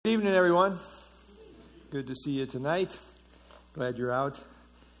Good evening, everyone. Good to see you tonight. Glad you're out.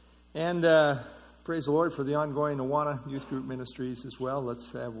 And praise the Lord for the ongoing Awana Youth Group Ministries as well.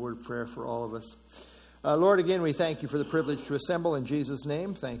 Let's have a word of prayer for all of us. Lord, again, we thank you for the privilege to assemble in Jesus'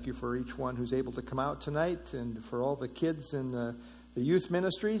 name. Thank you for each one who's able to come out tonight and for all the kids in the youth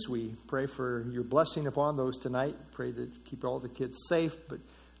ministries. We pray for your blessing upon those tonight. Pray that keep all the kids safe, but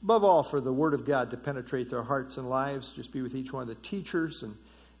above all for the Word of God to penetrate their hearts and lives. Just be with each one of the teachers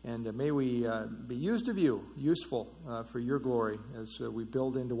and may we be used of you, useful for your glory as we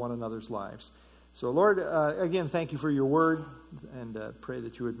build into one another's lives. So, Lord, again, thank you for your word, and pray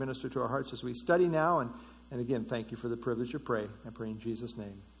that you would minister to our hearts as we study now. And again, thank you for the privilege to pray. I pray in Jesus'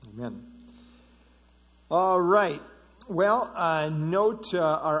 name. Amen. All right. Well, note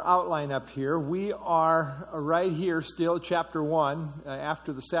our outline up here. We are right here still, chapter 1,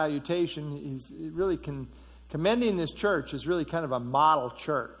 after the salutation. He's really commending this church is really kind of a model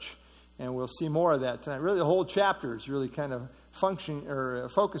church, and we'll see more of that tonight. Really, the whole chapter is really kind of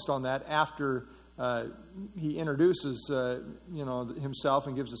focused on that after he introduces himself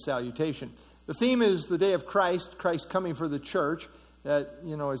and gives a salutation. The theme is the day of Christ coming for the church. That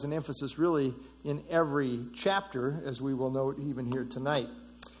is an emphasis really in every chapter, as we will note even here tonight.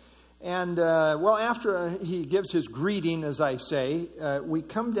 And after he gives his greeting, as I say, we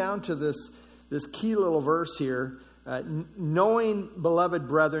come down to this key little verse here, knowing, beloved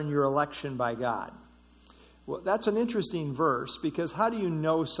brethren, your election by God. Well, that's an interesting verse, because how do you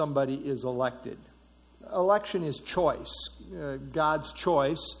know somebody is elected? Election is choice, God's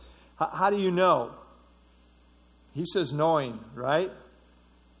choice. How do you know? He says knowing, right?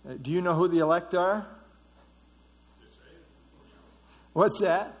 Do you know who the elect are? What's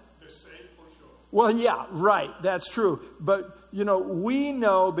that? Well, yeah, right. That's true. But, we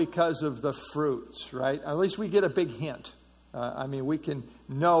know because of the fruits, right? At least we get a big hint. We can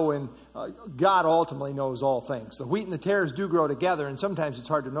know, and God ultimately knows all things. The wheat and the tares do grow together, and sometimes it's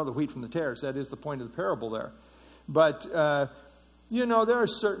hard to know the wheat from the tares. That is the point of the parable there. But, there are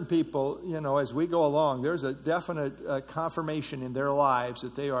certain people, as we go along, there's a definite confirmation in their lives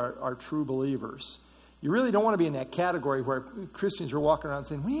that they are true believers. You really don't want to be in that category where Christians are walking around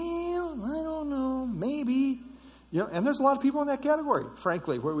saying, well, I don't know, maybe. And there's a lot of people in that category,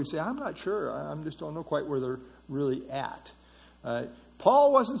 frankly, where we say, I'm not sure. I just don't know quite where they're really at.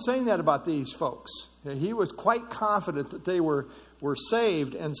 Paul wasn't saying that about these folks. He was quite confident that they were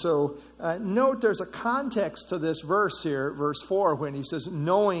saved. And so note there's a context to this verse here, verse 4, when he says,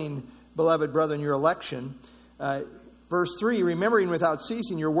 knowing, beloved brethren, your election. Verse 3, remembering without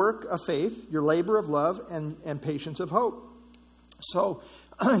ceasing your work of faith, your labor of love, and patience of hope. So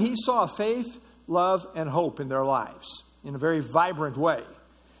he saw faith, love, and hope in their lives in a very vibrant way.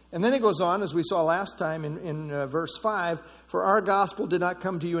 And then it goes on, as we saw last time in verse 5, for our gospel did not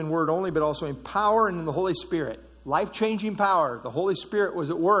come to you in word only, but also in power and in the Holy Spirit. Life-changing power. The Holy Spirit was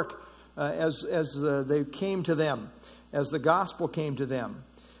at work as they came to them, as the gospel came to them.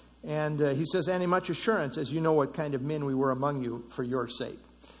 And he says, and in much assurance, as you know what kind of men we were among you for your sake.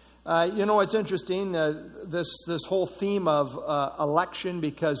 It's interesting, this whole theme of election,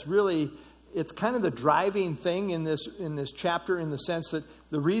 because really it's kind of the driving thing in this chapter, in the sense that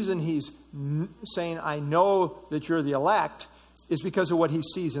the reason he's saying, I know that you're the elect, is because of what he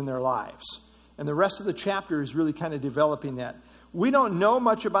sees in their lives. And the rest of the chapter is really kind of developing that. We don't know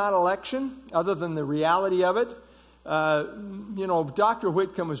much about election other than the reality of it. Dr.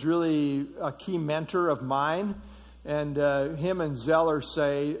 Whitcomb was really a key mentor of mine. And him and Zeller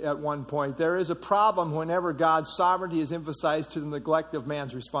say at one point, there is a problem whenever God's sovereignty is emphasized to the neglect of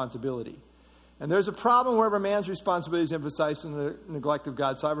man's responsibility. And there's a problem wherever man's responsibility is emphasized to the neglect of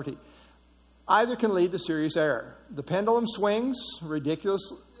God's sovereignty. Either can lead to serious error. The pendulum swings, ridiculous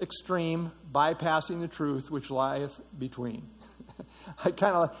extreme, bypassing the truth which lieth between.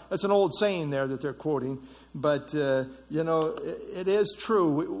 That's an old saying there that they're quoting, but it is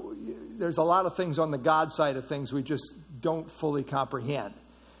true. There's a lot of things on the God side of things we just don't fully comprehend,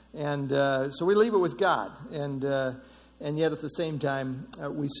 and so we leave it with God. And yet at the same time,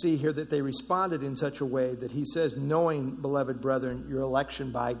 we see here that they responded in such a way that he says, knowing, beloved brethren, your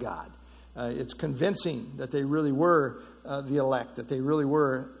election by God. It's convincing that they really were the elect, that they really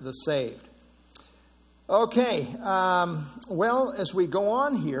were the saved. Okay, as we go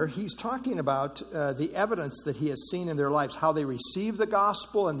on here, he's talking about the evidence that he has seen in their lives, how they received the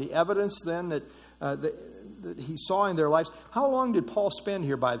gospel, and the evidence then that he saw in their lives. How long did Paul spend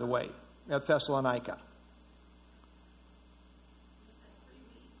here, by the way, at Thessalonica?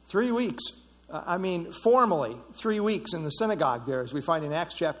 3 weeks. Formally, 3 weeks in the synagogue there, as we find in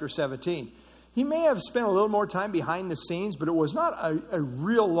Acts chapter 17. He may have spent a little more time behind the scenes, but it was not a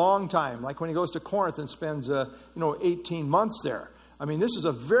real long time, like when he goes to Corinth and spends 18 months there. I mean, this is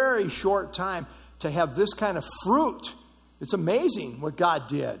a very short time to have this kind of fruit. It's amazing what God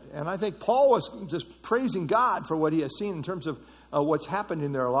did. And I think Paul was just praising God for what he has seen in terms of what's happened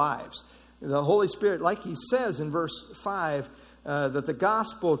in their lives. The Holy Spirit, like he says in verse 5, that the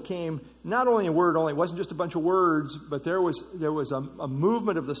gospel came not only in word only, it wasn't just a bunch of words, but there was a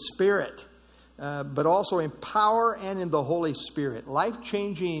movement of the Spirit, but also in power and in the Holy Spirit.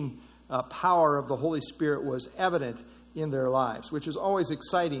 Life-changing power of the Holy Spirit was evident in their lives, which is always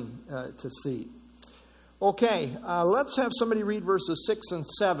exciting to see. Okay, let's have somebody read verses 6 and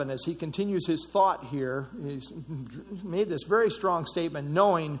 7 as he continues his thought here. He's made this very strong statement,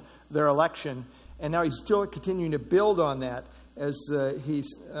 knowing their election, and now he's still continuing to build on that as he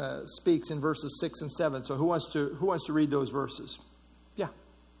speaks in verses 6 and 7. So who wants to read those verses? Yeah,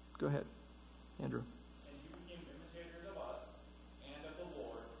 go ahead, Andrew. And you became imitators of us and of the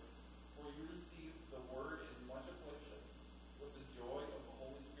Lord, for you received the word in much affliction with the joy of the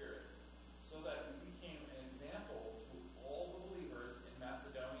Holy Spirit, so that you became an example to all the believers in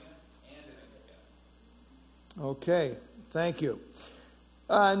Macedonia and in Achaia. Okay, thank you.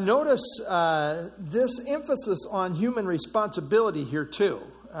 Notice this emphasis on human responsibility here too.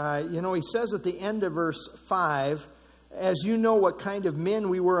 He says at the end of verse 5, as you know what kind of men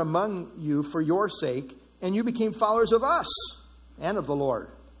we were among you for your sake, and you became followers of us and of the Lord.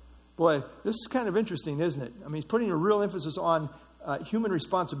 Boy, this is kind of interesting, isn't it? I mean, he's putting a real emphasis on human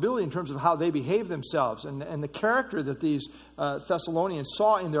responsibility in terms of how they behave themselves and the character that these Thessalonians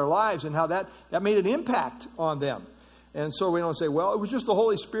saw in their lives and how that made an impact on them. And so we don't say, well, it was just the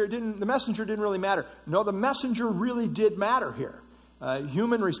Holy Spirit. The messenger didn't really matter. No, the messenger really did matter here.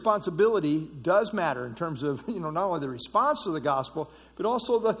 Human responsibility does matter in terms of, not only the response to the gospel, but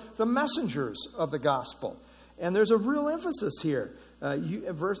also the messengers of the gospel. And there's a real emphasis here. End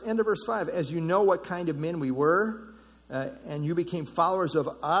of verse 5, as you know what kind of men we were, and you became followers of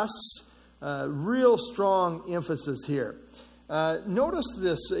us. Real strong emphasis here. Notice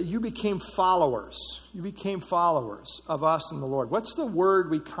this, you became followers. You became followers of us and the Lord. What's the word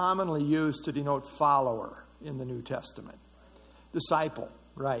we commonly use to denote follower in the New Testament? Disciple,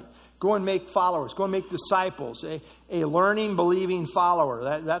 right. Go and make followers. Go and make disciples. A learning, believing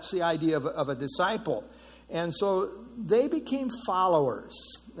follower. That's the idea of a disciple. And so they became followers.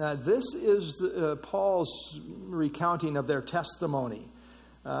 This is Paul's recounting of their testimony.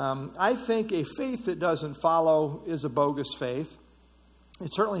 I think a faith that doesn't follow is a bogus faith.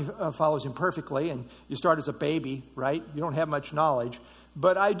 It certainly follows imperfectly, and you start as a baby, right? You don't have much knowledge.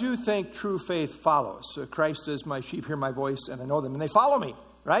 But I do think true faith follows. Christ says, my sheep hear my voice, and I know them, and they follow me,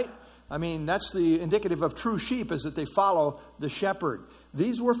 right? I mean, that's the indicative of true sheep, is that they follow the shepherd.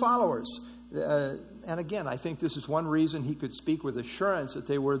 These were followers. And again, I think this is one reason he could speak with assurance that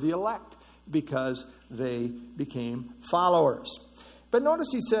they were the elect, because they became followers. But notice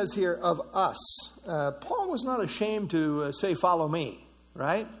he says here, of us. Paul was not ashamed to say, follow me,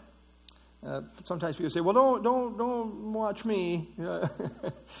 right? Sometimes people say, well, don't watch me.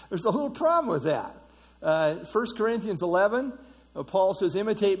 There's a little problem with that. 1 Corinthians 11, Paul says,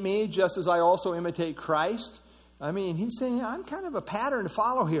 imitate me just as I also imitate Christ. I mean, he's saying, I'm kind of a pattern to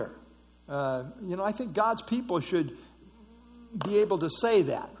follow here. I think God's people should be able to say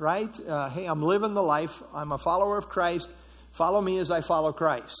that, right? Hey, I'm living the life. I'm a follower of Christ. Follow me as I follow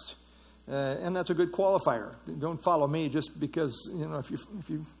Christ. And that's a good qualifier. Don't follow me just because, if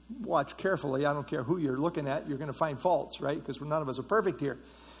you watch carefully, I don't care who you're looking at, you're going to find faults, right? Because none of us are perfect here.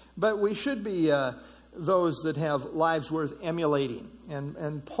 But we should be those that have lives worth emulating.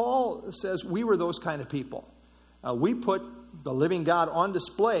 And Paul says we were those kind of people. We put the living God on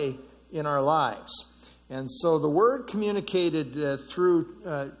display in our lives. And so the word communicated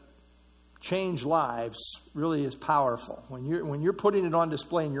through changed lives really is powerful. When you're putting it on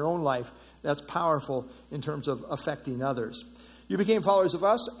display in your own life, that's powerful in terms of affecting others. You became followers of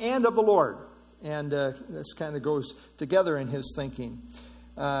us and of the Lord. And this kind of goes together in his thinking.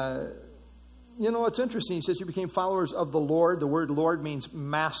 It's interesting. He says you became followers of the Lord. The word Lord means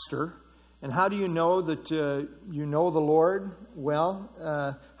master. And how do you know that you know the Lord? Well,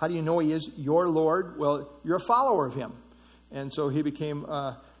 how do you know he is your Lord? Well, you're a follower of him. And so they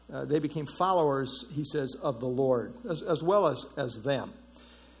became followers, he says, of the Lord, as well as them.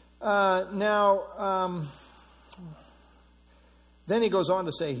 Then he goes on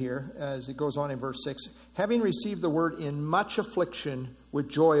to say here, as he goes on in verse 6, having received the word in much affliction with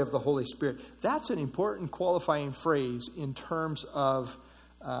joy of the Holy Spirit. That's an important qualifying phrase in terms of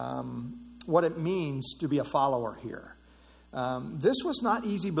what it means to be a follower here. This was not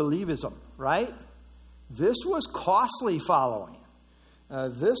easy believism, right? This was costly following.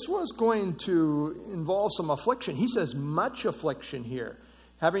 This was going to involve some affliction. He says much affliction here,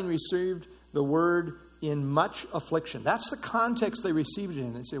 having received the word in much affliction. That's the context they received it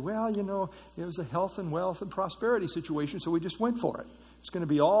in. They say, well, it was a health and wealth and prosperity situation, so we just went for it. It's going to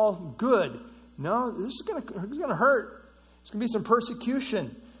be all good. No, this is going to hurt. There's going to be some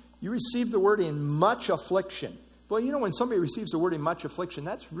persecution. You received the word in much affliction. Well, when somebody receives the word in much affliction,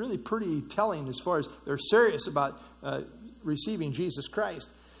 that's really pretty telling as far as they're serious about receiving Jesus Christ.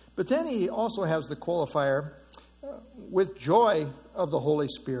 But then he also has the qualifier, with joy of the Holy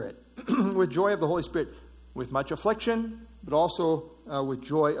Spirit. With joy of the Holy Spirit. With much affliction, but also with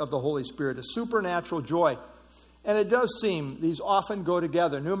joy of the Holy Spirit. A supernatural joy. And it does seem these often go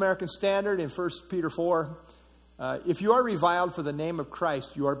together. New American Standard in 1 Peter 4. If you are reviled for the name of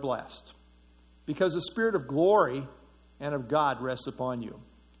Christ, you are blessed, because the Spirit of glory and of God rests upon you.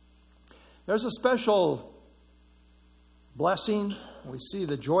 There's a special blessing. We see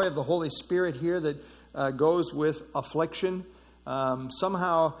the joy of the Holy Spirit here that goes with affliction.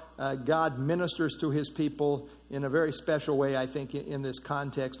 Somehow God ministers to his people in a very special way, I think, in this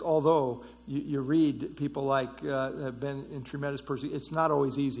context. Although you read people like have been in tremendous persecution, it's not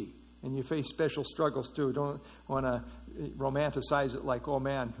always easy. And you face special struggles too. Don't want to romanticize it like, oh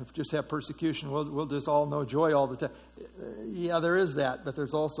man, if we just have persecution, we'll just all know joy all the time. Yeah, there is that, but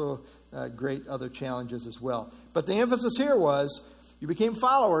there's also great other challenges as well. But the emphasis here was, you became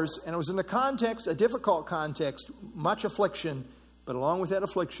followers, and it was in the context, a difficult context, much affliction, but along with that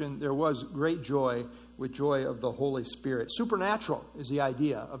affliction, there was great joy, with joy of the Holy Spirit. Supernatural is the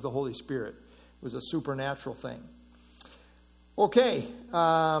idea of the Holy Spirit. It was a supernatural thing. Okay,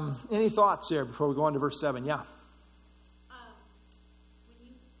 any thoughts there before we go on to verse 7? Yeah. When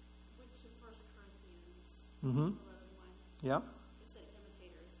you went to 1 Corinthians 11:1, Yeah. it said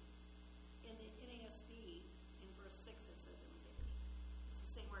imitators. In the NASB, in verse 6, it says imitators. It's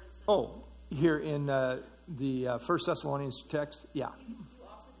the same word it says. Oh, here in the 1 Thessalonians text? Yeah. You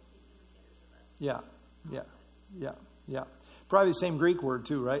also became imitators of us. Yeah. Probably the same Greek word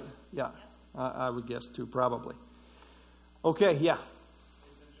too, right? Yeah. Yes. I would guess too, probably. Okay, yeah.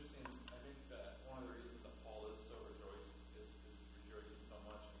 It's interesting. I think that one of the reasons that Paul is so rejoicing so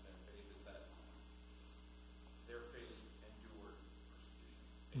much in their faith is that their faith endured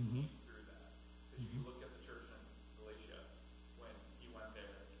persecution. They came through that. Because you look at the church in Galatia, when he went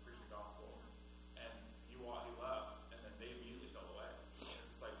there to preach the gospel, and he left, and then they immediately fell away.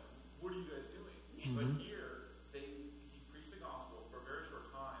 It's like, what are you guys doing? But here, he preached the gospel for a very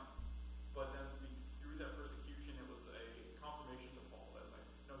short time, but then through that persecution, it was a confirmation to Paul that, like,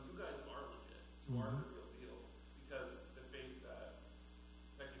 no, you guys are legit. You are the real deal. Because the faith that,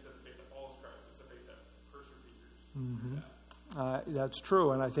 like you said, the faith that follows Christ, it's the faith that perseveres through that. That's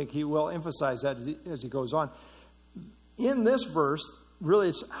true, and I think he will emphasize that as he goes on. In this verse, really,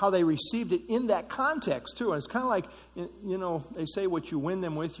 it's how they received it in that context, too. And it's kind of like, they say what you win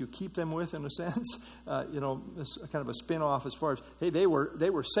them with, you keep them with, in a sense. It's kind of a spin-off as far as, hey, they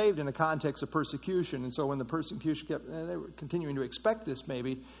were saved in the context of persecution. And so when the persecution kept, they were continuing to expect this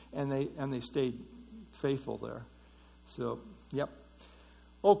maybe, and they stayed faithful there. So, yep.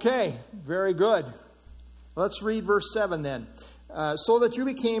 Okay, very good. Let's read verse 7 then. So that you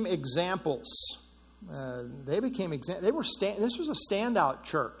became examples. They became examples. This was a standout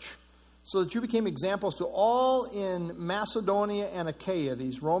church. So that you became examples to all in Macedonia and Achaia,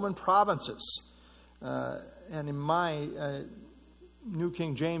 these Roman provinces. And in my New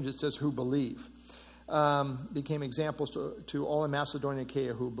King James, it says who believe. Became examples to all in Macedonia and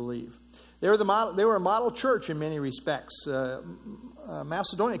Achaia who believe. They were a model church in many respects.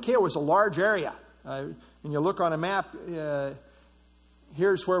 Macedonia, Achaia was a large area. When you look on a map,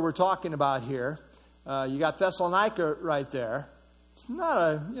 here's where we're talking about here. You got Thessalonica right there. It's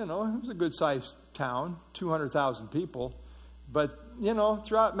not it was a good-sized town, 200,000 people. But,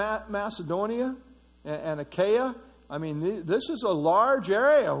 throughout Macedonia and Achaia, I mean, this is a large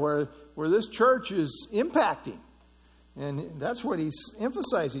area where this church is impacting. And that's what he's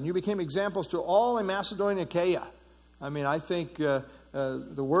emphasizing. You became examples to all in Macedonia and Achaia. I mean, I think the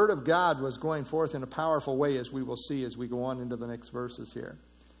Word of God was going forth in a powerful way, as we will see as we go on into the next verses here.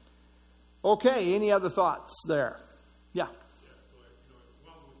 Okay, any other thoughts there? Yeah.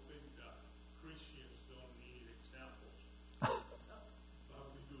 One would think that Christians don't need examples. But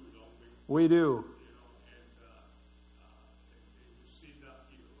we do, don't we? We do. And you see that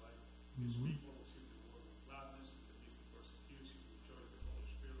here, right? These people receive the word of gladness in the midst of persecution, the joy of the Holy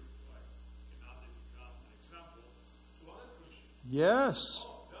Spirit, right? And now they become an example to other Christians. Yes.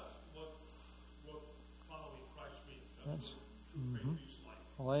 That's what following Christ means. That's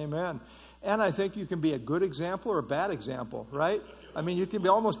Well, amen. And I think you can be a good example or a bad example, right? I mean, you can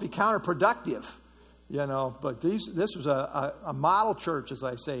almost be counterproductive, but this was a model church, as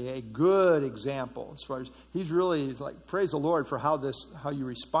I say, a good example as far as he's really like, praise the Lord for how you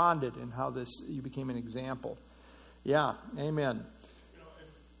responded and how you became an example. Yeah, amen.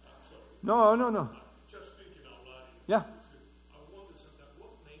 No. Just thinking out loud. Yeah. I wonder sometimes what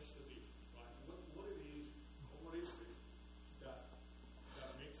makes the difference, right? What it is, or what is it that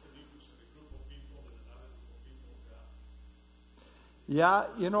makes the difference in a group of people and another group of people?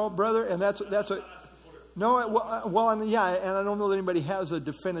 Yeah, brother, and that's a. No, and I don't know that anybody has a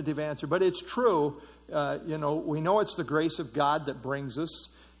definitive answer, but it's true. We know it's the grace of God that brings us,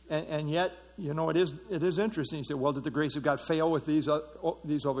 and yet, it is interesting. You say, well, did the grace of God fail with these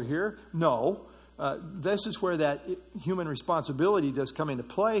over here? No. This is where that human responsibility does come into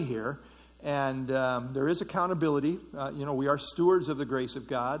play here, and there is accountability. We are stewards of the grace of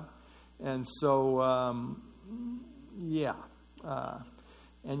God, and so,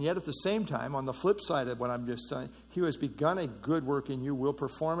 and yet at the same time, on the flip side of what I'm just saying, he who has begun a good work in you will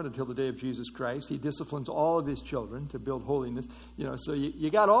perform it until the day of Jesus Christ. He disciplines all of his children to build holiness. So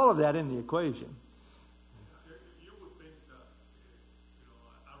you got all of that in the equation. You would think that,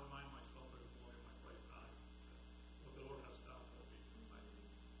 I remind myself every morning in my prayer time what the Lord has done for me.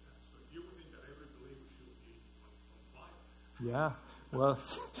 So you would think that every believer should be on fire. Yeah. Well,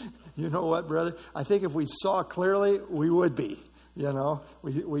 you know what, brother? I think if we saw clearly, we would be.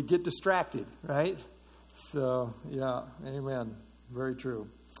 We get distracted, right? So, yeah, amen. Very true.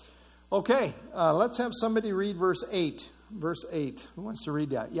 Okay, let's have somebody read verse 8. Verse 8. Who wants to read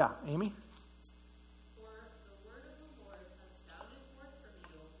that? Yeah, Amy? For the word of the Lord has sounded forth from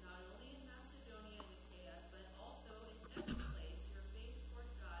you, not only in Macedonia and Achaia, but also in every place your faith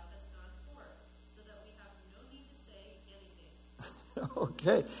toward God has gone forth, so that we have no need to say anything.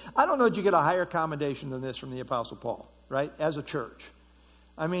 Okay. I don't know that you get a higher commendation than this from the Apostle Paul. Right, as a church.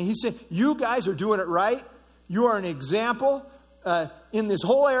 I mean, he said, you guys are doing it right. You are an example in this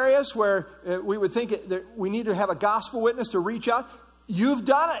whole areas where we would think that we need to have a gospel witness to reach out. You've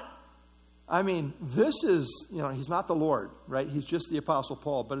done it. I mean, this is, he's not the Lord, right? He's just the Apostle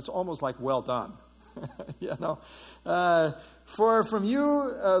Paul, but it's almost like well done. For from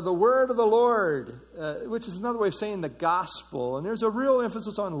you the word of the Lord, which is another way of saying the gospel. And there's a real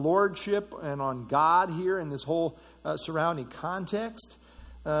emphasis on lordship and on God here in this whole surrounding context.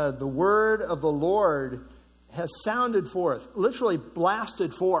 The word of the Lord has sounded forth, literally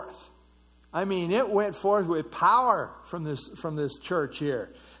blasted forth. I mean, it went forth with power from this church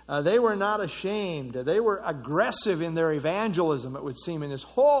here. They were not ashamed. They were aggressive in their evangelism, it would seem, in this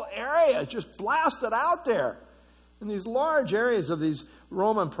whole area, just blasted out there in these large areas of these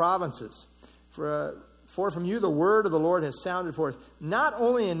Roman provinces. For from you the word of the Lord has sounded forth, not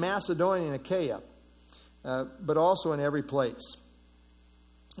only in Macedonia and Achaia, but also in every place.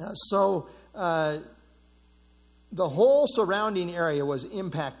 So the whole surrounding area was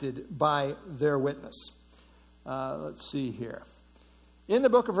impacted by their witness. Let's see here. In the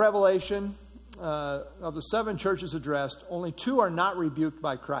book of Revelation, of the 7 churches addressed, only 2 are not rebuked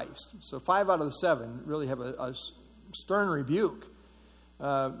by Christ. So 5 out of the 7 really have a stern rebuke.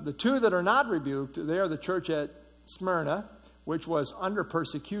 The 2 that are not rebuked, they are the church at Smyrna, which was under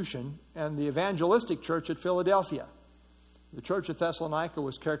persecution, and the evangelistic church at Philadelphia. The church of Thessalonica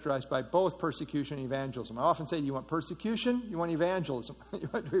was characterized by both persecution and evangelism. I often say, you want persecution? You want evangelism? You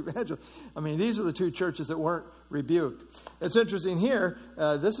want to evangelize. I mean, these are the 2 churches that weren't rebuked. It's interesting here,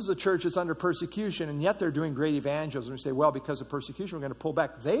 this is a church that's under persecution, and yet they're doing great evangelism. You say, well, because of persecution, we're going to pull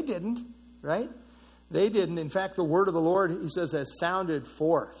back. They didn't, right? They didn't. In fact, the word of the Lord, he says, has sounded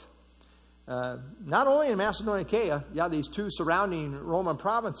forth. Not only in Macedonia and Achaia, these 2 surrounding Roman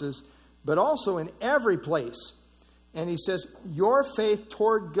provinces, but also in every place. And he says, your faith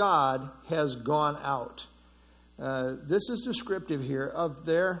toward God has gone out. This is descriptive here of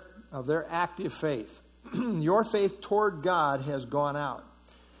their active faith. Your faith toward God has gone out.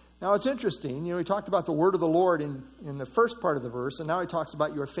 Now, it's interesting. He talked about the word of the Lord in the first part of the verse, and now he talks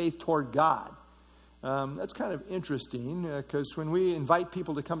about your faith toward God. That's kind of interesting, because when we invite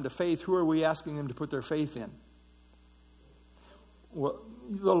people to come to faith, who are we asking them to put their faith in? Well,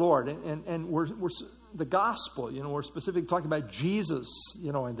 the Lord. And we're the gospel, we're specifically talking about Jesus,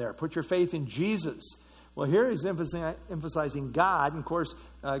 in there. Put your faith in Jesus. Well, here he's emphasizing God. And of course,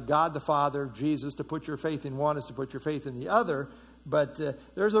 God the Father, Jesus. To put your faith in one is to put your faith in the other. But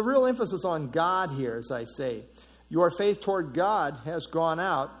there's a real emphasis on God here, as I say. Your faith toward God has gone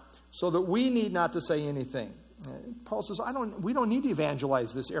out, so that we need not to say anything. Paul says, we don't need to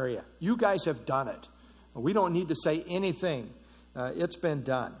evangelize this area. You guys have done it. We don't need to say anything. It's been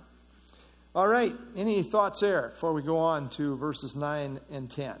done. All right. Any thoughts there before we go on to verses 9 and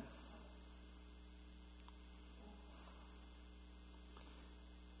 10?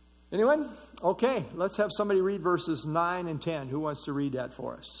 Anyone? Okay. Let's have somebody read verses 9 and 10. Who wants to read that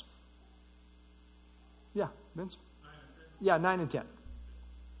for us? Yeah, Vince? 9 and 10. Yeah, 9 and 10.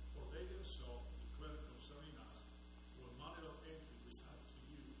 For they themselves declare concerning us what manner of entry we have to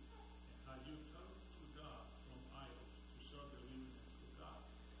you, and how you turned to God from idols to serve the living and true God,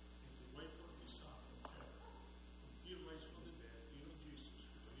 and to wait for his Son from heaven, whom he raised from the dead, even Jesus, who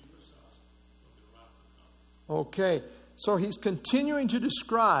delivers us from the wrath to come. Okay. So he's continuing to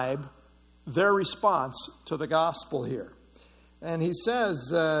describe their response to the gospel here. And he says,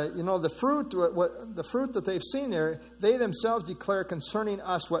 the fruit that they've seen there, they themselves declare concerning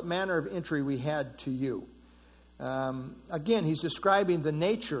us what manner of entry we had to you. Again, he's describing the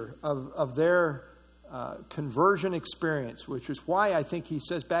nature of their conversion experience, which is why I think he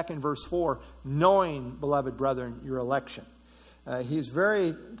says back in verse 4, knowing, beloved brethren, your election. He's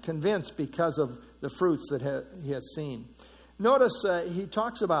very convinced because of the fruits that he has seen. Notice he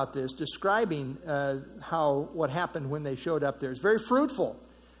talks about this, describing what happened when they showed up there. It's very fruitful,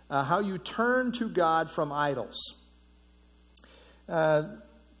 how you turn to God from idols. The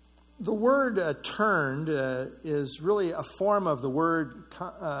word turned is really a form of the word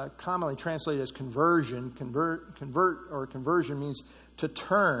commonly translated as conversion. Conversion means to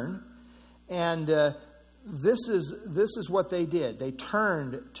turn. And this is what they did. They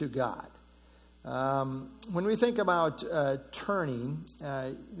turned to God. When we think about turning,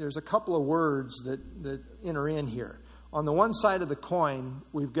 there's a couple of words that enter in here. On the one side of the coin,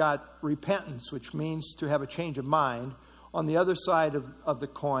 we've got repentance, which means to have a change of mind. On the other side of the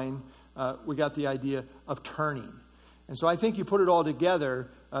coin, we got the idea of turning. And so I think you put it all together,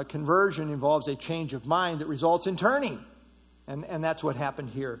 conversion involves a change of mind that results in turning. And that's what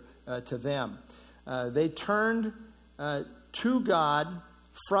happened here to them. They turned to God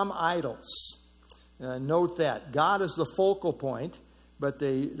from idols. Note that. God is the focal point, but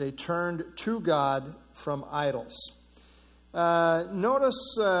they turned to God from idols.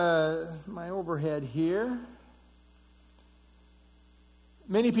 Notice my overhead here.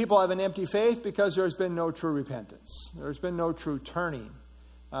 Many people have an empty faith because there's been no true repentance. There's been no true turning.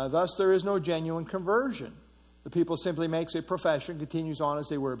 Thus, there is no genuine conversion. The people simply makes a profession, continues on as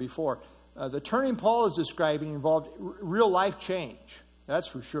they were before. The turning Paul is describing involved real life change. That's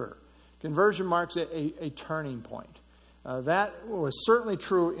for sure. Conversion marks a turning point. That was certainly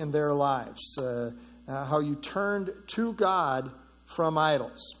true in their lives. How you turned to God from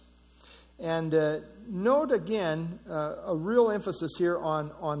idols. And note again a real emphasis here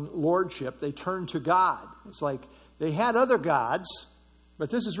on lordship. They turned to God. It's like they had other gods,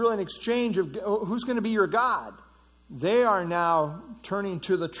 but this is really an exchange of who's going to be your God. They are now turning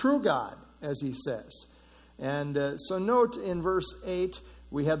to the true God, as he says. And so note in verse 8,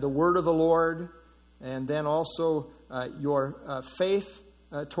 we had the word of the Lord, and then also your faith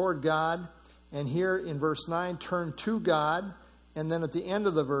toward God. And here in verse 9, turn to God. And then at the end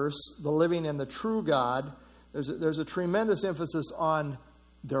of the verse, the living and the true God. There's a tremendous emphasis on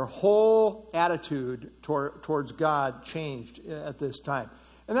their whole attitude towards God changed at this time.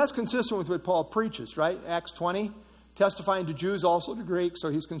 And that's consistent with what Paul preaches, right? Acts 20, testifying to Jews, also to Greeks. So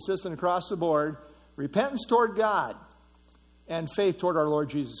he's consistent across the board. Repentance toward God and faith toward our Lord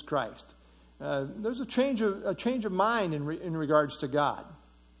Jesus Christ. There's a change of mind in regards to God.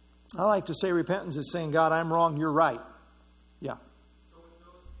 I like to say repentance is saying, God, I'm wrong, you're right. Yeah. So with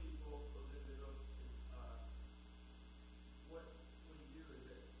those people, those individuals, what you do is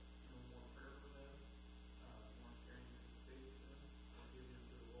it more prayer for them, more sharing your faith with them, or giving them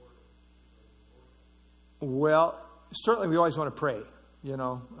to the Lord? Well, certainly we always want to pray.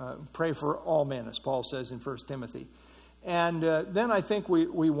 Pray for all men, as Paul says in 1 Timothy. And then I think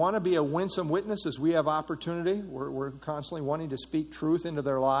we want to be a winsome witness as we have opportunity. We're constantly wanting to speak truth into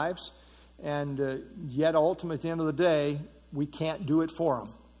their lives. And yet ultimately at the end of the day, we can't do it for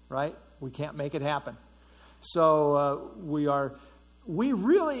them, right? We can't make it happen. So we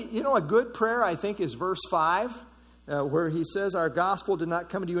really, a good prayer I think is verse 5, where he says, our gospel did not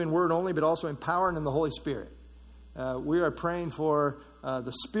come to you in word only, but also in power and in the Holy Spirit. We are praying for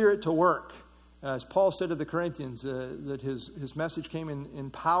the Spirit to work. As Paul said to the Corinthians, that his message came in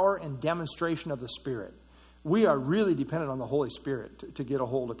power and demonstration of the Spirit. We are really dependent on the Holy Spirit to get a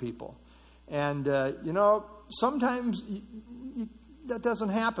hold of people. And, sometimes that doesn't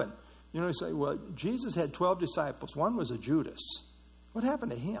happen. You say, well, Jesus had 12 disciples. One was a Judas. What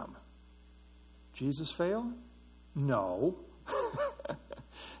happened to him? Jesus failed? No.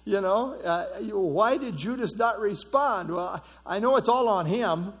 Why did Judas not respond? Well, I know it's all on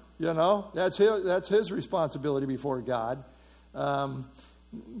him. That's his responsibility before God.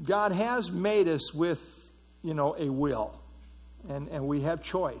 God has made us with, a will, and we have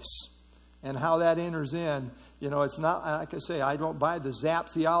choice. And how that enters in, it's not, like I say, I don't buy the zap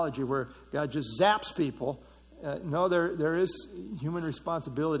theology where God just zaps people. No, there is human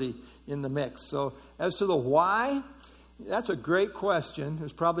responsibility in the mix. So as to the why, that's a great question.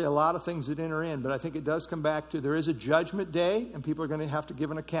 There's probably a lot of things that enter in, but I think it does come back to there is a judgment day, and people are going to have to give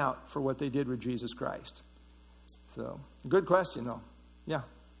an account for what they did with Jesus Christ. So, good question, though. Yeah.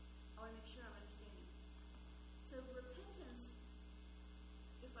 I want to make sure I'm understanding. So repentance,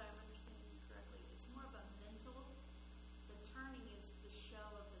 if I'm understanding you correctly, it's more of a mental. The turning is the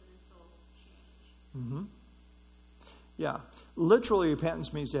shell of the mental change. Mm-hmm. Yeah. Literally,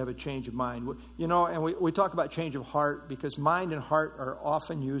 repentance means to have a change of mind. And we talk about change of heart because mind and heart are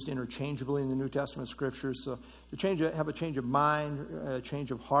often used interchangeably in the New Testament scriptures. So to have a change of mind, a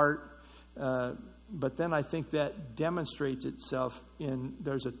change of heart. But then I think that demonstrates itself in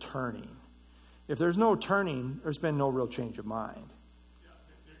there's a turning. If there's no turning, there's been no real change of mind. Yeah,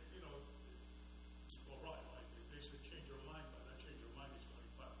 right. They say change your mind, but that change your mind is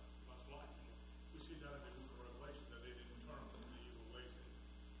like much like. We see that in the book of Revelation that they didn't turn from the evil ways.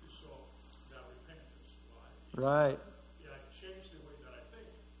 We saw that repentance, right? Right. Yeah, I changed the way that I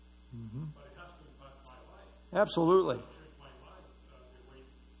think, but it has to impact my life. Absolutely. Change my life, the way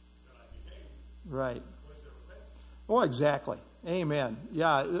that I behave. Right. Where's the repentance? Oh, exactly. Amen.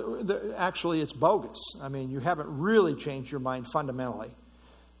 Yeah, actually, it's bogus. I mean, you haven't really changed your mind fundamentally.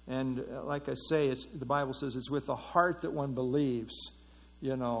 And like I say, the Bible says it's with the heart that one believes,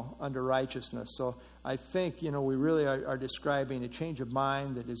 under righteousness. So I think, we really are describing a change of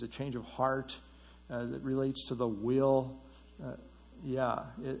mind that is a change of heart that relates to the will,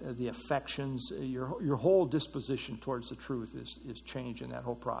 the affections. Your whole disposition towards the truth is changed in that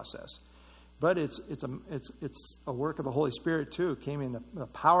whole process. But it's a work of the Holy Spirit too. It came in the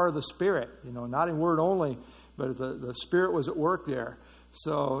power of the Spirit, not in word only, but the Spirit was at work there.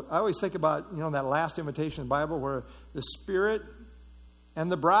 So I always think about, that last invitation in the Bible where the Spirit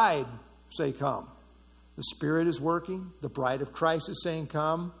and the bride say, come. The Spirit is working. The bride of Christ is saying,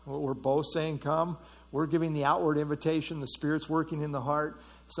 come. We're both saying, come. We're giving the outward invitation. The Spirit's working in the heart.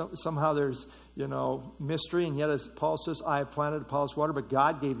 Somehow there's, mystery. And yet, as Paul says, I have planted, Apollos water, but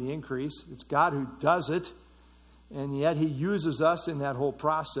God gave the increase. It's God who does it. And yet he uses us in that whole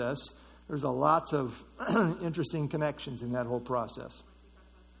process. There's lots of interesting connections in that whole process.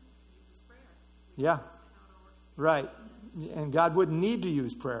 Yeah. Right. And God wouldn't need to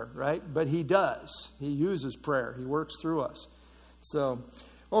use prayer, right? But he does. He uses prayer. He works through us. So,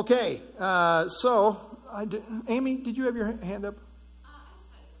 okay. Amy, did you have your hand up? I just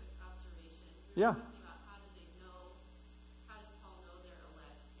had a quick observation. Yeah. Talking about how does Paul know they're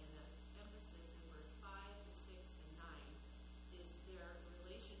elect? And the emphasis in verse 5 and 6 and 9 is their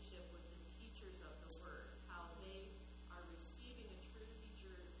relationship with the teachers of the word, how they are receiving a true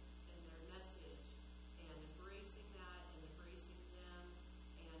teacher and their message and embracing that and embracing them,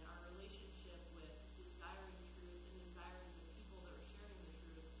 and our relationship with desiring truth and desiring the people that are sharing the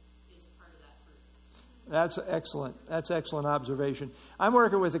truth is part of that fruit. That's excellent. That's excellent observation. I'm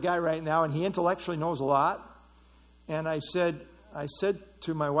working with a guy right now, and he intellectually knows a lot. And I said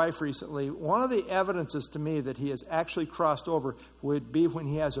to my wife recently, one of the evidences to me that he has actually crossed over would be when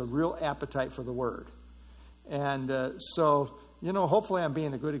he has a real appetite for the Word. And so, hopefully I'm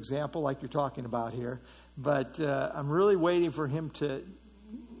being a good example like you're talking about here. But I'm really waiting for him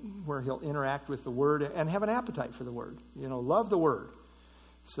where he'll interact with the Word and have an appetite for the Word. Love the Word.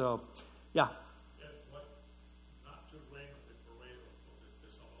 So, yeah. Not to rain on the parade of the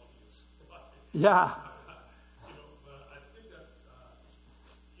Thessalonians. Yeah. But I think that,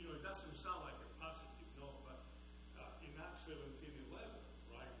 it doesn't sound like a positive note, but in Acts 17:11,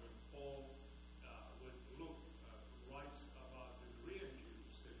 right, when Paul, when Luke writes about the Berean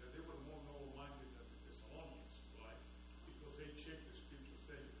Jews, says that they were more noble-minded than the Thessalonians, right, because they checked the scriptures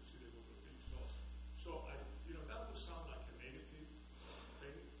daily to see they were fulfilled. So that would sound like a negative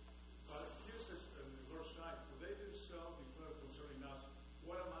thing. But here's in verse 9, for they themselves declare concerning us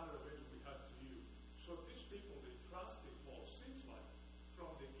what a manner of age we had to you. So these people, they trusted Paul, seems like,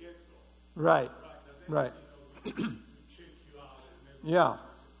 from the get-go. Right. Right. To check you out. And Yeah.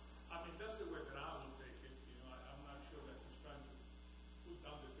 I mean, that's the way that I would take it. I'm not sure that he's trying to put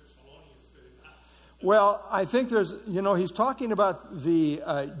down the Thessalonians that it has. Well, I think there's, he's talking about the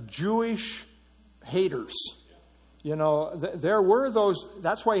Jewish haters. There were those,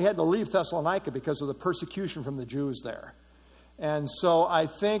 that's why he had to leave Thessalonica, because of the persecution from the Jews there. And so I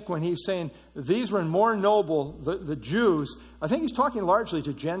think when he's saying these were more noble, the Jews, I think he's talking largely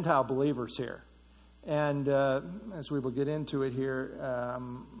to Gentile believers here. And as we will get into it here,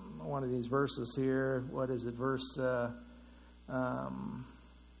 one of these verses here, what is it, verse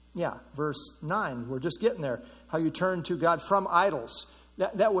 9. We're just getting there. How you turn to God from idols.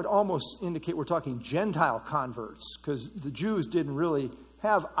 That would almost indicate we're talking Gentile converts, because the Jews didn't really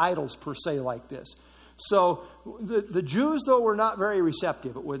have idols per se like this. So the Jews, though, were not very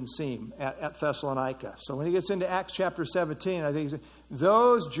receptive, it wouldn't seem, at Thessalonica. So when he gets into Acts chapter 17, I think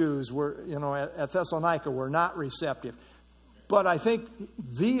those Jews were, at Thessalonica were not receptive. But I think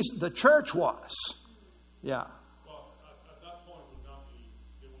the church was. Yeah. Well, at that point,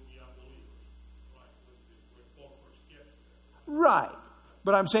 they would be unbelievers, right? When Paul first gets there. Right.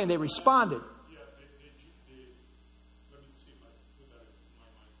 But I'm saying they responded. Yeah, let me see if I can put that in my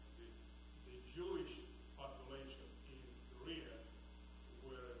mind. The Jewish population in Korea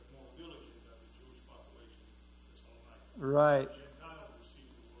were more diligent than the Jewish population in Thessalonica. Right. Gentiles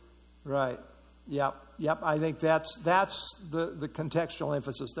received the word. Right. Yep. I think that's the contextual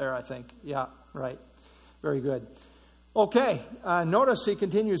emphasis there, I think. Yeah, right. Very good. Okay. Notice he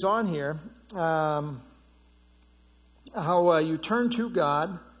continues on here. How you turn to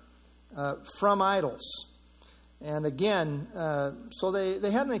God from idols. And again, so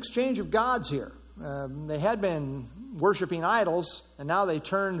they had an exchange of gods here. They had been worshiping idols, and now they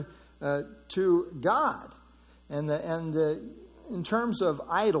turned to God. And in terms of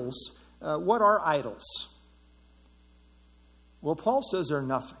idols, what are idols? Well, Paul says they're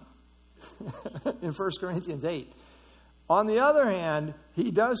nothing in 1 Corinthians 8. On the other hand,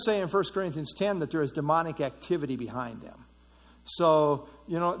 he does say in 1 Corinthians 10 that there is demonic activity behind them. So,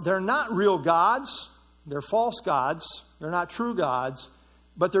 they're not real gods. They're false gods. They're not true gods.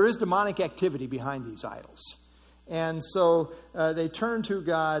 But there is demonic activity behind these idols. And so they turn to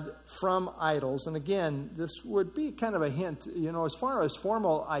God from idols. And again, this would be kind of a hint. As far as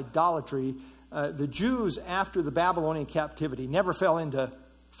formal idolatry, the Jews after the Babylonian captivity never fell into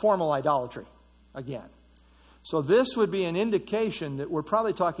formal idolatry again. So this would be an indication that we're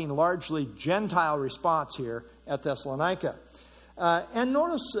probably talking largely Gentile response here at Thessalonica. And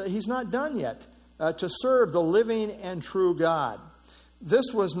notice he's not done yet. To serve the living and true God.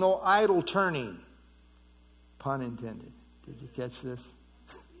 This was no idol turning. Pun intended. Did you catch this?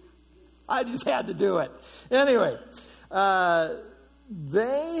 I just had to do it. Anyway,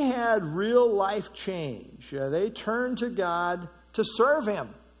 they had real life change. They turned to God to serve Him.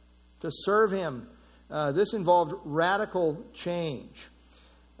 To serve Him. This involved radical change.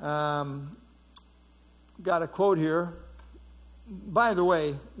 Got a quote here. By the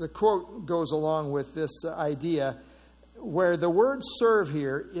way, the quote goes along with this idea where the word serve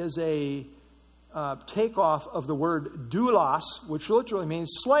here is a takeoff of the word doulos, which literally means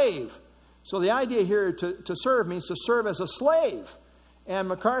slave. So the idea here to serve means to serve as a slave. And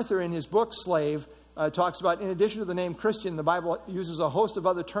MacArthur in his book Slave talks about, in addition to the name Christian, the Bible uses a host of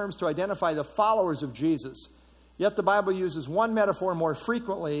other terms to identify the followers of Jesus. Yet the Bible uses one metaphor more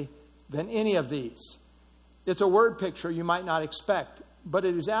frequently than any of these. It's a word picture you might not expect, but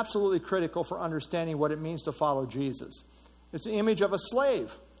it is absolutely critical for understanding what it means to follow Jesus. It's the image of a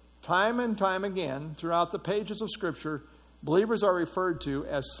slave. Time and time again, throughout the pages of Scripture, believers are referred to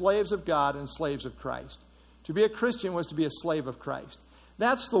as slaves of God and slaves of Christ. To be a Christian was to be a slave of Christ.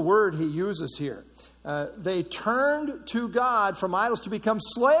 That's the word he uses here. They turned to God from idols to become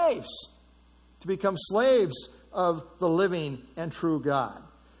slaves of the living and true God,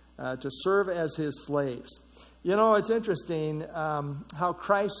 to serve as His slaves. It's interesting how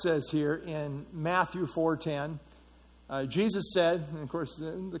Christ says here in Matthew 4:10, Jesus said, and of course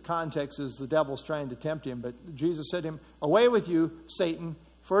the context is the devil's trying to tempt him, but Jesus said to him, "Away with you, Satan,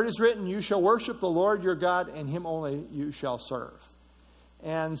 for it is written, you shall worship the Lord your God, and Him only you shall serve."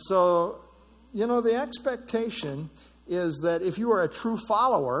 And so, the expectation is that if you are a true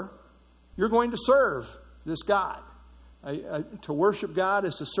follower, you're going to serve this God. To worship God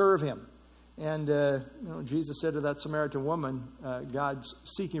is to serve Him. And, Jesus said to that Samaritan woman, God's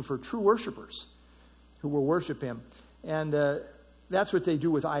seeking for true worshipers who will worship Him. And that's what they do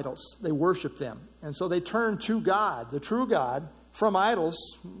with idols. They worship them. And so they turn to God, the true God, from idols.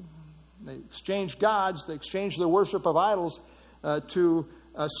 They exchange gods. They exchange their worship of idols to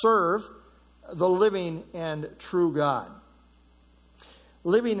serve the living and true God.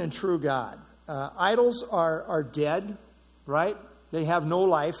 Living and true God. Idols are dead, right? They have no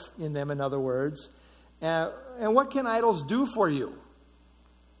life in them, in other words. And what can idols do for you?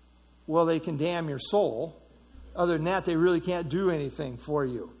 Well, they can damn your soul. Other than that, they really can't do anything for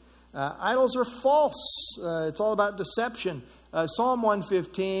you. Idols are false. It's all about deception. Psalm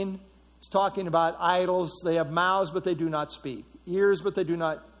 115 is talking about idols. They have mouths, but they do not speak. Ears, but they do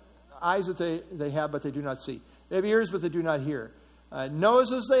not. Eyes that they have, but they do not see. They have ears, but they do not hear.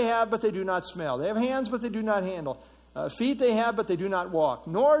 Noses they have, but they do not smell. They have hands, but they do not handle. Feet they have, but they do not walk.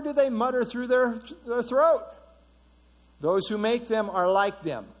 Nor do they mutter through their throat. Those who make them are like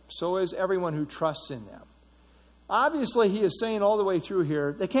them. So is everyone who trusts in them. Obviously, he is saying all the way through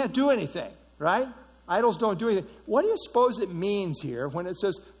here, they can't do anything, right? Idols don't do anything. What do you suppose it means here when it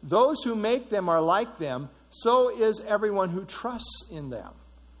says, those who make them are like them, so is everyone who trusts in them?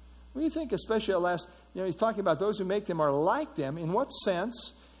 What do you think, especially at last, he's talking about those who make them are like them. In what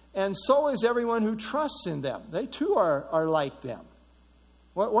sense? And so is everyone who trusts in them. They too are like them.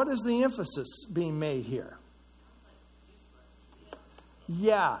 What is the emphasis being made here?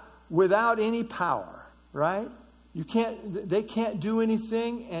 Yeah, without any power, right? They can't do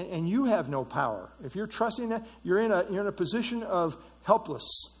anything, and you have no power. If you're trusting that, you're in a position of helpless,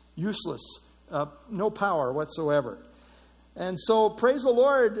 useless, no power whatsoever. And so, praise the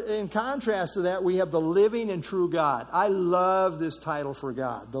Lord, in contrast to that, we have the living and true God. I love this title for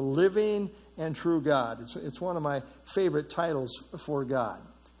God, the living and true God. It's one of my favorite titles for God.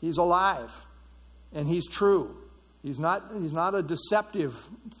 He's alive, and He's true. He's not a deceptive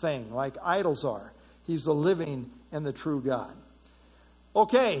thing like idols are. He's the living and the true God.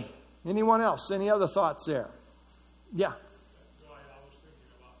 Okay, anyone else? Any other thoughts there? Yeah. I was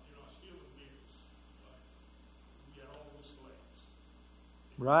thinking about, as human beings, we are all the slaves.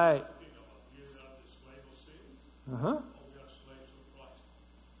 Right. We are the slave of sin, Uh-huh. or we are slaves of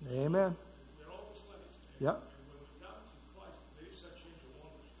Christ. Amen. We're all the slaves. Yep. And when we come to Christ, there is a change of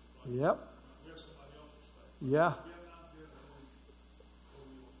owners in Christ. Yep. We are somebody else's slave. Yeah. We are not there alone.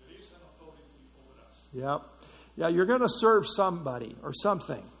 There is an authority over us. Yep. Yeah, you're going to serve somebody or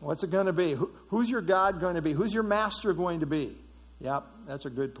something. What's it going to be? Who's your God going to be? Who's your master going to be? Yep, that's a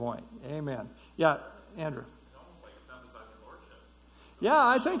good point. Amen. Yeah, Andrew. It's almost like it's emphasizing lordship. Yeah,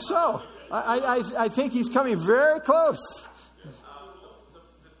 I think so. I think he's coming very close. The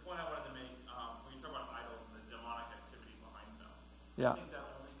point I wanted to make, when you talk about idols and the demonic activity behind them, Yeah. I think that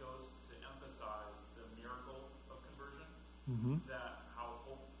only goes to emphasize the miracle of conversion, that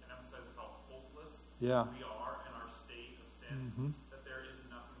and emphasizes how hopeless Yeah. we are in our state of sin, that there is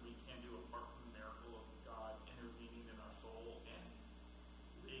nothing we can do apart from the miracle of God intervening in our soul and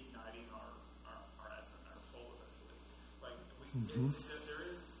reigniting our essence, our soul essentially. Like there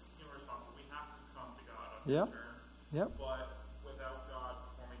is human responsibility. We have to come to God on Yep. His terms. Yep. But without God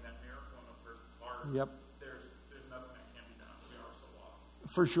performing that miracle in a person's heart, Yep. there's nothing that can be done. We are so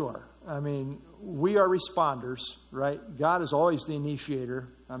lost. For sure. I mean, we are responders, right? God is always the initiator.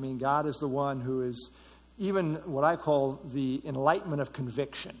 I mean, God is the one who is even what I call the enlightenment of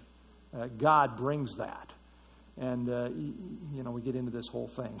conviction. God brings that. And, we get into this whole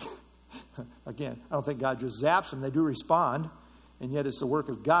thing. Again, I don't think God just zaps them. They do respond. And yet it's the work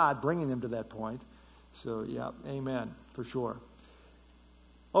of God bringing them to that point. So, yeah, amen, for sure.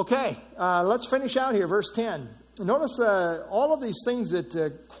 Okay, let's finish out here, verse 10. Notice all of these things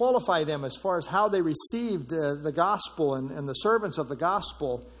that qualify them as far as how they received the gospel and the servants of the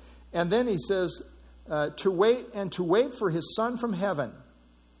gospel. And then he says, to wait for his Son from heaven,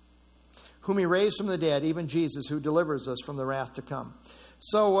 whom he raised from the dead, even Jesus, who delivers us from the wrath to come.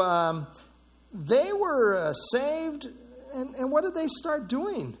 So they were saved, and what did they start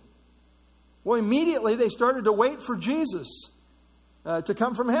doing? Well, immediately they started to wait for Jesus to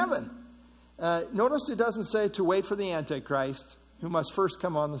come from heaven. Notice it doesn't say to wait for the Antichrist, who must first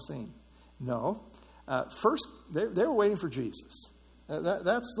come on the scene. No. First, they were waiting for Jesus.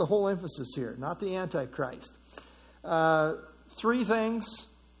 That's the whole emphasis here, not the Antichrist. Three things.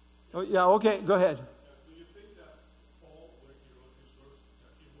 Oh, yeah, okay, go ahead. Do you think that Paul, when he wrote his verse,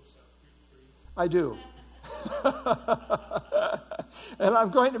 that he was a I do. And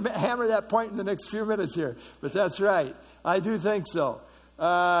I'm going to hammer that point in the next few minutes here. But that's right. I do think so.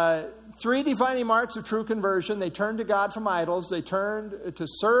 Three defining marks of true conversion. They turned to God from idols. They turned to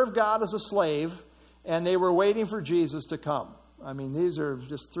serve God as a slave. And they were waiting for Jesus to come. I mean, these are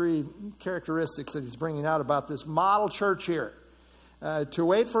just three characteristics that he's bringing out about this model church here. To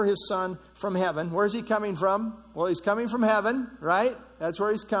wait for his Son from heaven. Where's he coming from? Well, he's coming from heaven, right? That's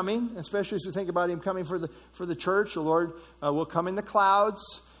where he's coming, especially as we think about him coming for the church. The Lord will come in the clouds,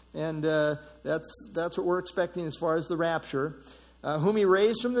 and that's what we're expecting as far as the rapture. Whom he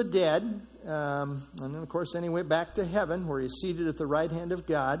raised from the dead, and then, of course, then he went back to heaven, where he's seated at the right hand of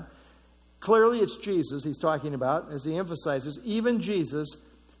God. Clearly, it's Jesus he's talking about, as he emphasizes, even Jesus,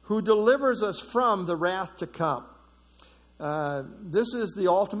 who delivers us from the wrath to come. This is the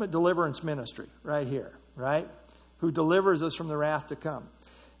ultimate deliverance ministry right here, right? who delivers us from the wrath to come.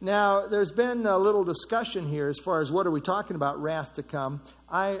 Now, there's been a little discussion here as far as what are we talking about, wrath to come.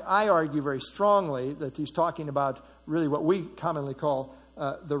 I argue very strongly that he's talking about really what we commonly call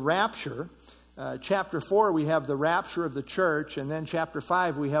the rapture. Chapter 4, we have the rapture of the church, and then chapter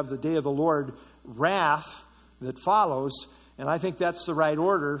 5, we have the day of the Lord wrath that follows. And I think that's the right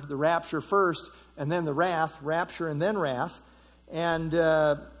order, the rapture first, and then the wrath, rapture and then wrath. And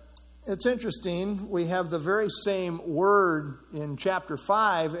it's interesting, we have the very same word in chapter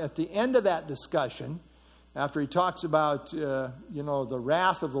 5 at the end of that discussion, after he talks about, the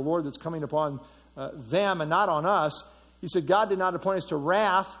wrath of the Lord that's coming upon them and not on us. He said, God did not appoint us to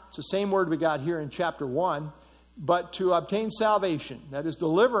wrath. It's the same word we got here in chapter 1, but to obtain salvation, that is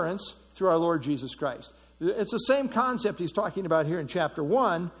deliverance through our Lord Jesus Christ. It's the same concept he's talking about here in chapter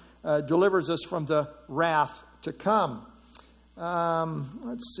 1, delivers us from the wrath to come.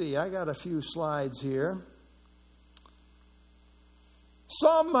 Let's see, I got a few slides here.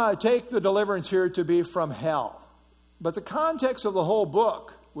 Some take the deliverance here to be from hell, but the context of the whole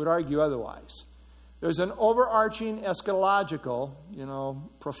book would argue otherwise. There's an overarching eschatological,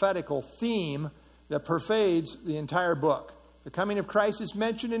 prophetical theme that pervades the entire book. The coming of Christ is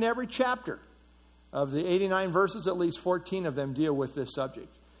mentioned in every chapter. Of the 89 verses, at least 14 of them deal with this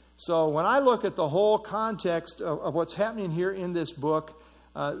subject. So when I look at the whole context of what's happening here in this book,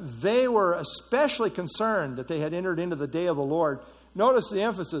 they were especially concerned that they had entered into the day of the Lord. Notice the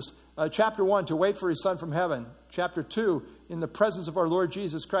emphasis. Chapter 1, to wait for his Son from heaven. Chapter 2, in the presence of our Lord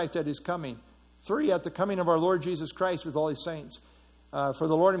Jesus Christ at his coming. 3, at the coming of our Lord Jesus Christ with all his saints. For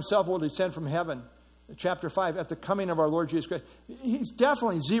the Lord himself will descend from heaven. Chapter 5, at the coming of our Lord Jesus Christ. He's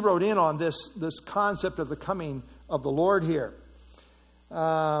definitely zeroed in on this concept of the coming of the Lord here.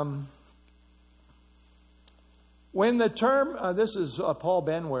 When the term, this is Paul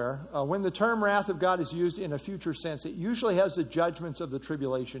Benware, when the term wrath of God is used in a future sense, it usually has the judgments of the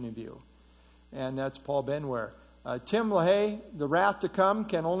tribulation in view. And that's Paul Benware. Tim LaHaye, the wrath to come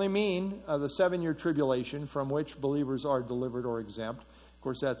can only mean the 7-year tribulation from which believers are delivered or exempt. Of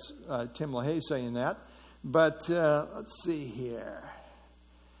course, that's Tim LaHaye saying that. But let's see here.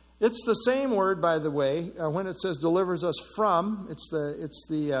 It's the same word, by the way, when it says delivers us from. It's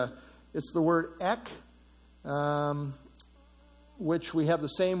the word ek, which we have the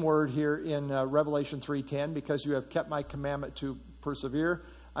same word here in Revelation 3:10. Because you have kept my commandment to persevere,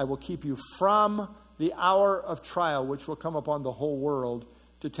 I will keep you from the hour of trial, which will come upon the whole world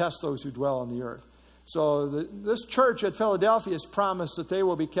to test those who dwell on the earth. So this church at Philadelphia has promised that they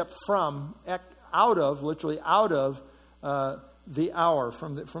will be kept from, literally out of the hour,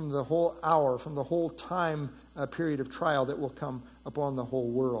 from the whole hour, from the whole time period of trial that will come upon the whole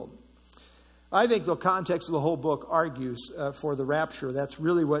world. I think the context of the whole book argues for the rapture. That's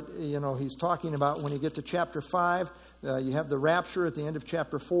really what he's talking about when you get to chapter 5. You have the rapture at the end of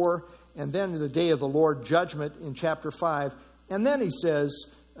chapter 4, and then the day of the Lord, judgment in chapter 5. And then he says,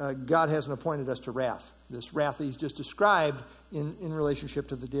 God hasn't appointed us to wrath. This wrath that he's just described in relationship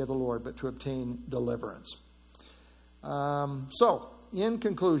to the day of the Lord, but to obtain deliverance. So, in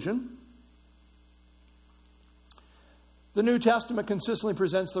conclusion, the New Testament consistently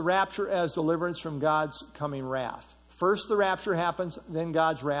presents the rapture as deliverance from God's coming wrath. First the rapture happens, then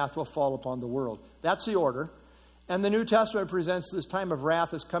God's wrath will fall upon the world. That's the order. And the New Testament presents this time of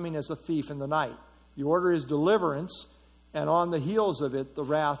wrath as coming as a thief in the night. The order is deliverance, and on the heels of it, the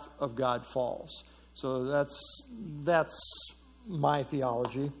wrath of God falls. So that's my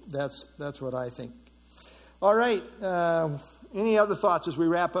theology. That's what I think. All right. Any other thoughts as we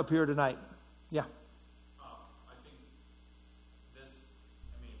wrap up here tonight? Yeah. I think this,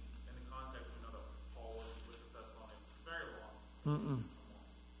 in the context, we know that Paul was with the Thessalonians very long.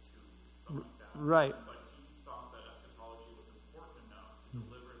 Something like that. Right. But he thought that eschatology was important enough to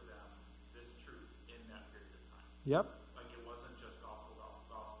deliver them this truth in that period of time. Yep. Like it wasn't just gospel,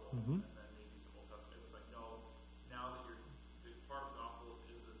 Mm-hmm. and then maybe some Old Testament. It was like, no, now that part of the gospel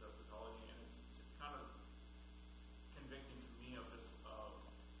is this eschatology, and it's kind of convicting to me of this,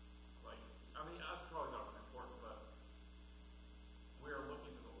 eschatology is often important, but we're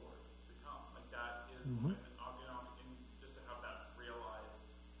looking to the Lord to come. Like that is, Mm-hmm. and just to have that realized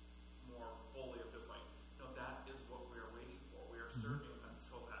more fully of just like, no, that is what we are waiting for. We are serving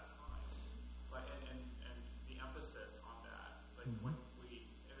until that time. Like, and the emphasis on that, like when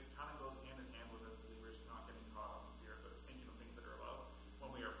and it kind of goes hand in hand with us believers not getting caught up in fear, but thinking of things that are above.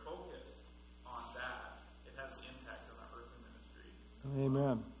 When we are focused on that, it has an impact on our earthly ministry.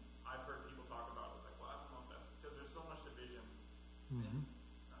 Amen. I've heard people talk about it, like, well, I don't know if that's because there's so much division,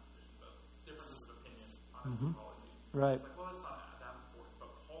 not division, but differences of opinion on eschatology. Right. It's like, well, it's not that important,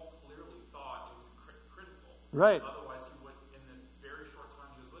 but Paul clearly thought it was critical Right. Otherwise, he would, in the very short time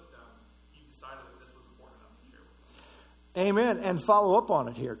he was with them, he decided that this was important enough to share with them. Amen. And follow up on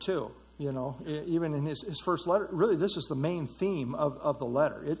it here, too. You know, even in his first letter, really, this is the main theme of the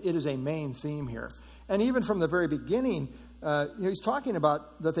letter. It is a main theme here. And even from the very beginning, he's talking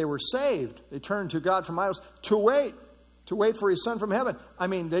about that they were saved. They turned to God from idols to wait for his Son from heaven. I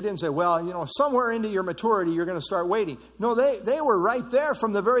mean, they didn't say, well, you know, somewhere into your maturity, you're going to start waiting. No, they were right there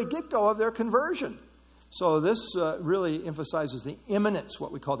from the very get-go of their conversion. So this really emphasizes the imminence,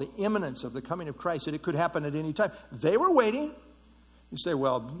 what we call the imminence of the coming of Christ, that it could happen at any time. They were waiting. You say,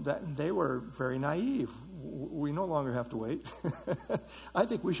 well, they were very naive. We no longer have to wait. I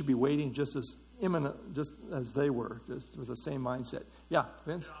think we should be waiting just as imminent, just as they were, just with the same mindset. Yeah,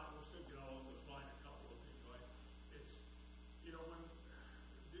 Vince? Yeah, I was thinking along those lines, a couple of things. Like, it's, you know, when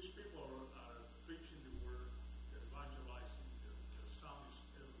these people are preaching the word, they're evangelizing, the sound is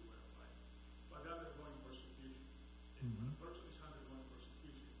everywhere, right? But then they're going persecution. And when a person is undergoing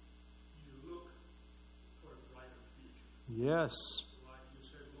persecution, you look for a brighter future. Yes. Like you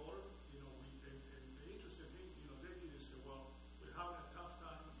said, Lord, you know, and the interesting thing, you know, they didn't say, well, we're having a tough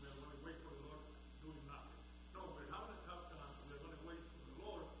time, we're going to wait for the Lord doing nothing. No, we're having a tough time, we're going to wait for the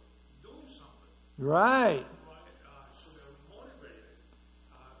Lord doing something. Right. So they're motivated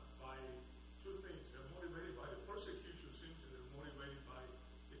by two things. They're motivated by the persecution, seems to they're motivated by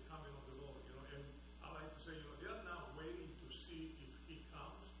the coming of the Lord. You know, and I like to say, you know, they're not waiting to see if He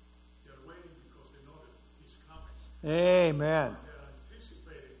comes. They're waiting because they know that He's coming. Amen. They're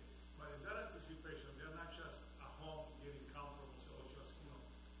anticipating, but in that anticipation, they're not just at home getting comfortable. So just, you know,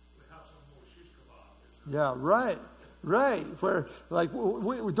 we have some more shish kebab. Yeah, right. Right. Where, like,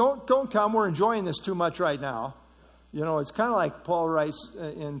 we don't come. We're enjoying this too much right now. You know, it's kind of like Paul writes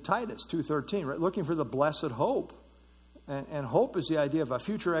in Titus 2:13, right? Looking for the blessed hope. And hope is the idea of a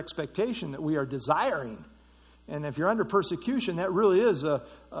future expectation that we are desiring. And if you're under persecution, that really is a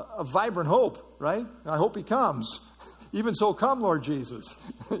vibrant hope, right? I hope He comes. Even so, come, Lord Jesus.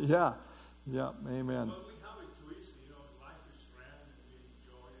 Yeah. Yeah. Amen. But we have it too easy. You know, life is grand and we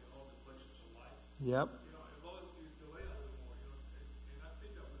enjoy and all the pleasures of life. Yep. You know, and Lord, you delay a little more. You know, and I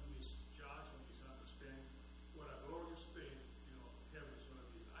think that we misjudge and misunderstand what a glorious thing, you know, heaven is going to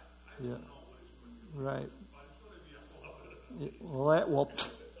be. I don't know what it's going to be. Right. But it's going to be a whole lot better. Well,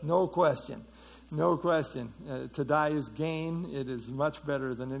 no question. No question. To die is gain. It is much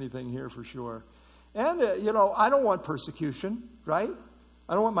better than anything here for sure. And, you know, I don't want persecution, right?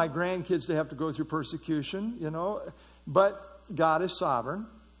 I don't want my grandkids to have to go through persecution, you know. But God is sovereign.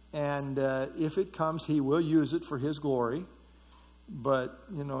 And if it comes, He will use it for His glory. But,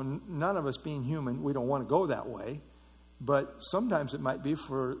 you know, none of us being human, we don't want to go that way. But sometimes it might be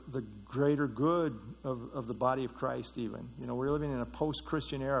for the greater good of the body of Christ even. You know, we're living in a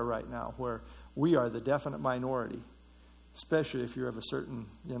post-Christian era right now where we are the definite minority, especially if you're of a certain,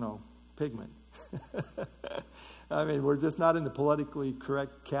 you know, pigment. I mean, we're just not in the politically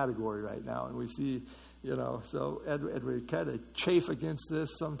correct category right now. And we see, you know, so we kind of chafe against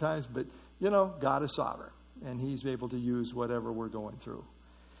this sometimes. But, you know, God is sovereign. And He's able to use whatever we're going through.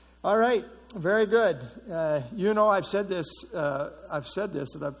 All right. Very good. You know, I've said this, and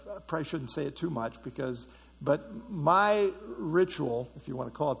I probably shouldn't say it too much but my ritual, if you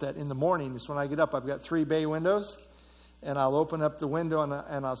want to call it that, in the morning is when I get up, I've got 3 bay windows, and I'll open up the window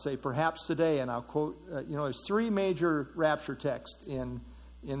and I'll say, perhaps today, and I'll quote, you know, there's 3 major rapture texts in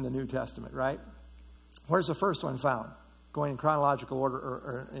the New Testament, right? Where's the first one found? Going in chronological order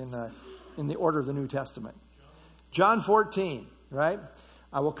or in the order of the New Testament. John 14, right?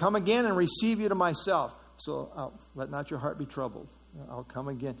 I will come again and receive you to myself. So let not your heart be troubled. I'll come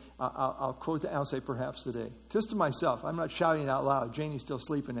again. I'll quote that. I'll say perhaps today. Just to myself. I'm not shouting it out loud. Janie's still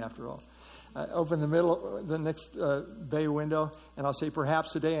sleeping after all. Open the next bay window, and I'll say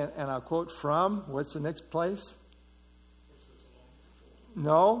perhaps today, and I'll quote from, what's the next place?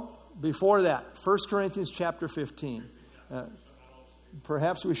 No, before that. 1 Corinthians chapter 15.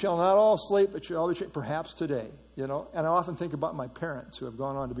 Perhaps we shall not all sleep, but shall all be perhaps today. You know, and I often think about my parents who have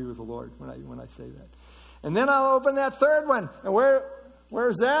gone on to be with the Lord when I say that. And then I'll open that third one. And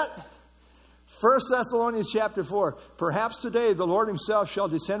where's that? 1 Thessalonians chapter 4. Perhaps today the Lord Himself shall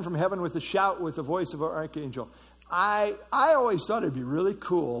descend from heaven with a shout, with the voice of an archangel. I always thought it'd be really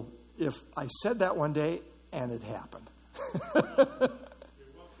cool if I said that one day and it happened.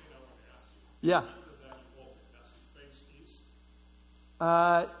 Yeah.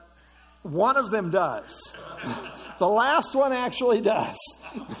 One of them does. The last one actually does.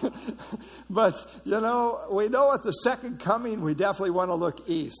 But, we know at the second coming, we definitely want to look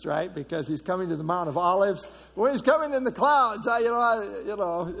east, right? Because he's coming to the Mount of Olives. When he's coming in the clouds,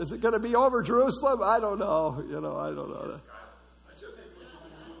 is it going to be over Jerusalem? I don't know. I don't know.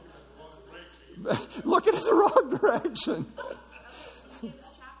 Looking in the wrong direction.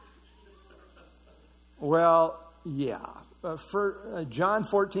 Well, yeah. For John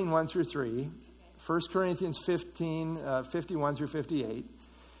 14, 1 through 3, 1 Corinthians 15, 51 through 58,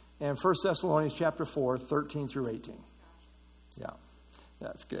 and 1 Thessalonians chapter 4, 13 through 18. Yeah,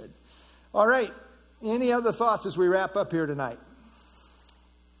 that's good. All right. Any other thoughts as we wrap up here tonight?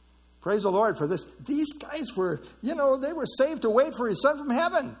 Praise the Lord for this. These guys were, they were saved to wait for his son from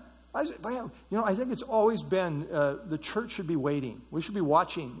heaven. I think it's always been the church should be waiting. We should be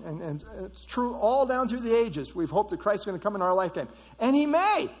watching. And it's true all down through the ages. We've hoped that Christ's going to come in our lifetime. And he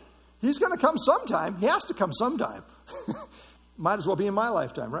may. He's going to come sometime. He has to come sometime. Might as well be in my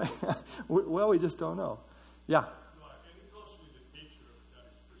lifetime, right? Well, we just don't know. Yeah. And it goes with the picture that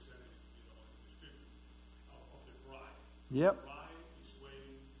is presented, in the scripture of the bride. Yep. The bride is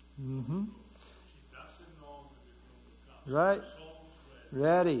waiting. Mm-hmm. She doesn't know when the groom will come. Right. She's always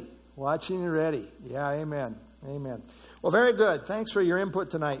Ready. Watching and ready. Yeah, amen. Amen. Well, very good. Thanks for your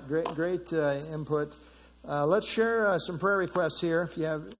input tonight. Great input. Let's share some prayer requests here. If you have